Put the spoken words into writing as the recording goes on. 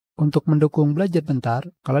Untuk mendukung Belajar Bentar,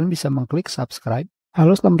 kalian bisa mengklik subscribe.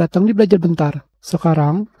 Halo, selamat datang di Belajar Bentar.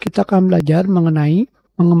 Sekarang, kita akan belajar mengenai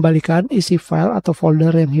mengembalikan isi file atau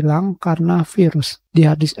folder yang hilang karena virus di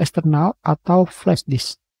harddisk eksternal atau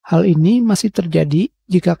flashdisk. Hal ini masih terjadi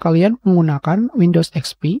jika kalian menggunakan Windows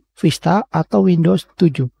XP, Vista, atau Windows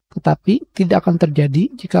 7. Tetapi tidak akan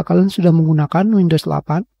terjadi jika kalian sudah menggunakan Windows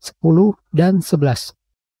 8, 10, dan 11.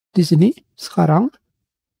 Di sini, sekarang,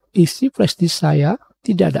 isi flashdisk saya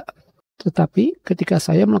tidak ada. Tetapi ketika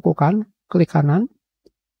saya melakukan klik kanan,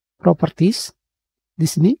 properties, di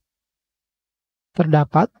sini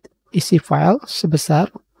terdapat isi file sebesar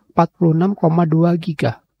 46,2 GB.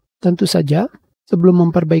 Tentu saja, sebelum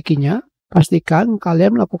memperbaikinya, pastikan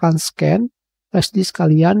kalian melakukan scan flashdisk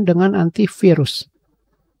kalian dengan antivirus.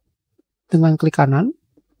 Dengan klik kanan,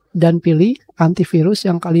 dan pilih antivirus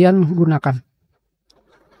yang kalian gunakan.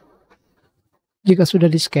 Jika sudah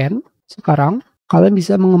di-scan, sekarang kalian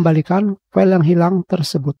bisa mengembalikan file yang hilang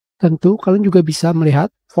tersebut. Tentu kalian juga bisa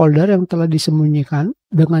melihat folder yang telah disembunyikan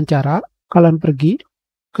dengan cara kalian pergi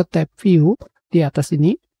ke tab View di atas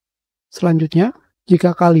ini. Selanjutnya,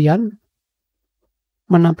 jika kalian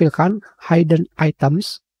menampilkan Hidden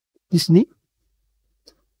Items di sini,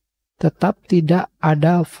 tetap tidak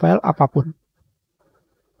ada file apapun.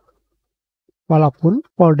 Walaupun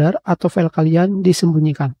folder atau file kalian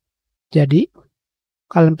disembunyikan. Jadi,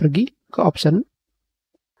 kalian pergi ke option.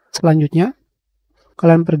 Selanjutnya,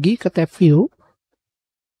 kalian pergi ke tab View.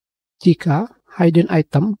 Jika hidden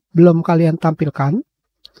item belum kalian tampilkan,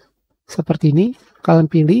 seperti ini,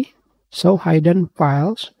 kalian pilih Show Hidden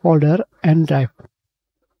Files, Folder, and Drive.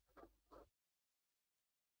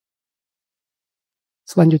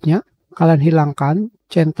 Selanjutnya, kalian hilangkan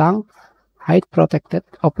centang Hide Protected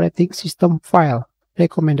Operating System File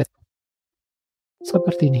Recommended.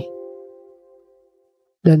 Seperti ini.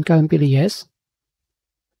 Dan kalian pilih Yes.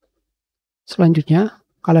 Selanjutnya,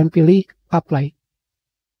 kalian pilih Apply.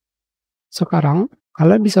 Sekarang,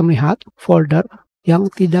 kalian bisa melihat folder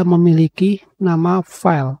yang tidak memiliki nama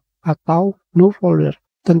file atau new folder.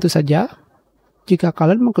 Tentu saja, jika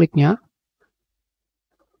kalian mengkliknya,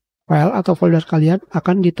 file atau folder kalian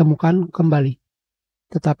akan ditemukan kembali.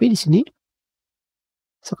 Tetapi di sini,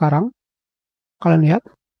 sekarang, kalian lihat,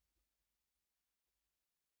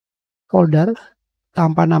 folder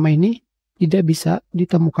tanpa nama ini tidak bisa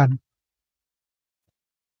ditemukan.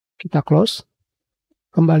 Kita close,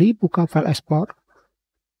 kembali buka file export,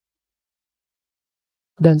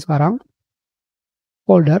 dan sekarang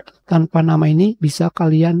folder tanpa nama ini bisa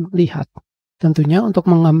kalian lihat. Tentunya untuk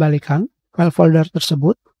mengembalikan file folder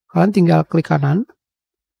tersebut, kalian tinggal klik kanan,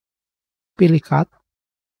 pilih cut,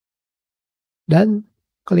 dan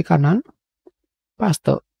klik kanan,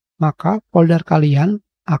 paste. Maka folder kalian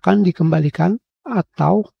akan dikembalikan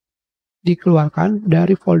atau dikeluarkan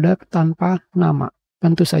dari folder tanpa nama.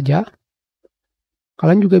 Tentu saja,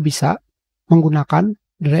 kalian juga bisa menggunakan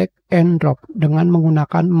drag and drop dengan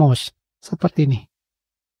menggunakan mouse, seperti ini.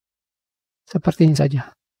 Seperti ini saja.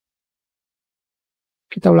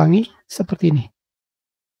 Kita ulangi, seperti ini.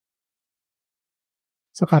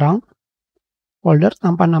 Sekarang, folder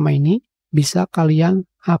tanpa nama ini bisa kalian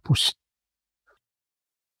hapus.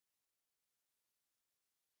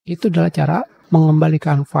 Itu adalah cara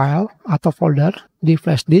mengembalikan file atau folder di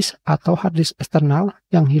flashdisk atau harddisk eksternal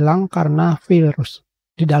yang hilang karena virus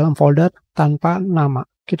di dalam folder tanpa nama.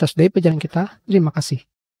 Kita sudahi pelajaran kita. Terima kasih.